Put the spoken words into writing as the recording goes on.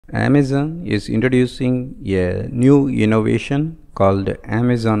Amazon is introducing a new innovation called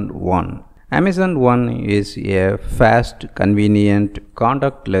Amazon One. Amazon One is a fast, convenient,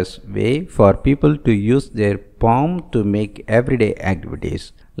 contactless way for people to use their palm to make everyday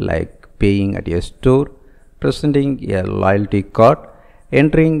activities like paying at a store, presenting a loyalty card,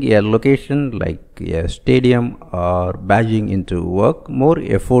 entering a location like a stadium, or badging into work more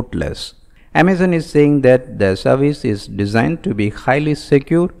effortless. Amazon is saying that the service is designed to be highly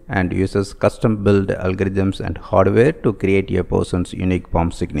secure and uses custom-built algorithms and hardware to create a person's unique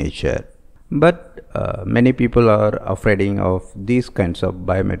palm signature. But many people are afraid of these kinds of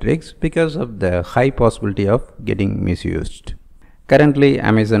biometrics because of the high possibility of getting misused. Currently,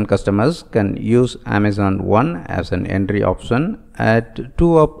 Amazon customers can use Amazon One as an entry option at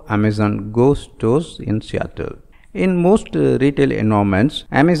two of Amazon Go stores in Seattle. In most retail environments,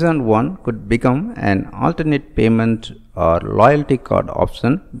 Amazon One could become an alternate payment or loyalty card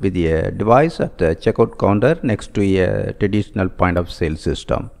option with a device at the checkout counter next to a traditional point of sale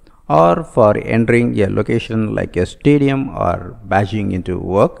system. Or for entering a location like a stadium or badging into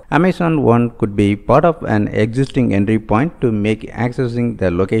work, Amazon One could be part of an existing entry point to make accessing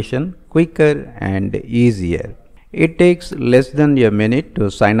the location quicker and easier. It takes less than a minute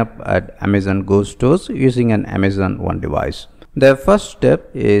to sign up at Amazon Go stores using an Amazon One device. The first step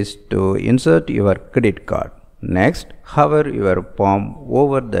is to insert your credit card. Next, hover your palm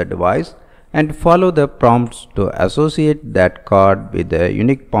over the device and follow the prompts to associate that card with the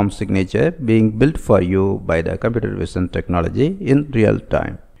unique palm signature being built for you by the computer vision technology in real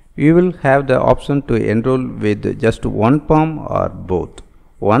time. You will have the option to enroll with just one palm or both.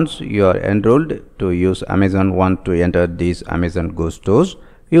 Once you are enrolled to use Amazon One to enter these Amazon Go stores,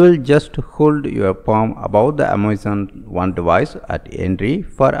 you will just hold your palm above the Amazon One device at entry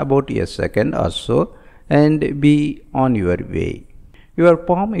for about a second or so and be on your way. Your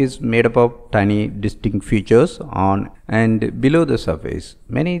palm is made up of tiny distinct features on and below the surface,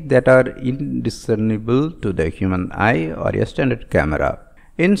 many that are indiscernible to the human eye or a standard camera.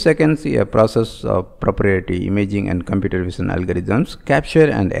 In seconds, a process of proprietary imaging and computer vision algorithms capture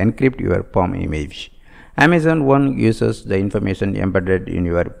and encrypt your palm image. Amazon One uses the information embedded in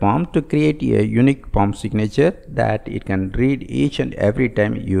your palm to create a unique palm signature that it can read each and every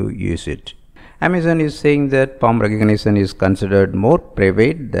time you use it. Amazon is saying that palm recognition is considered more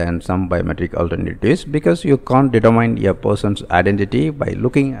private than some biometric alternatives because you can't determine a person's identity by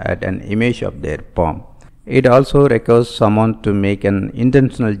looking at an image of their palm. It also requires someone to make an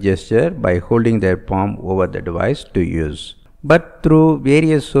intentional gesture by holding their palm over the device to use. But through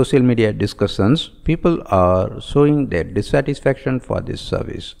various social media discussions, people are showing their dissatisfaction for this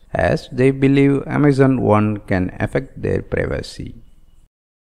service as they believe Amazon One can affect their privacy.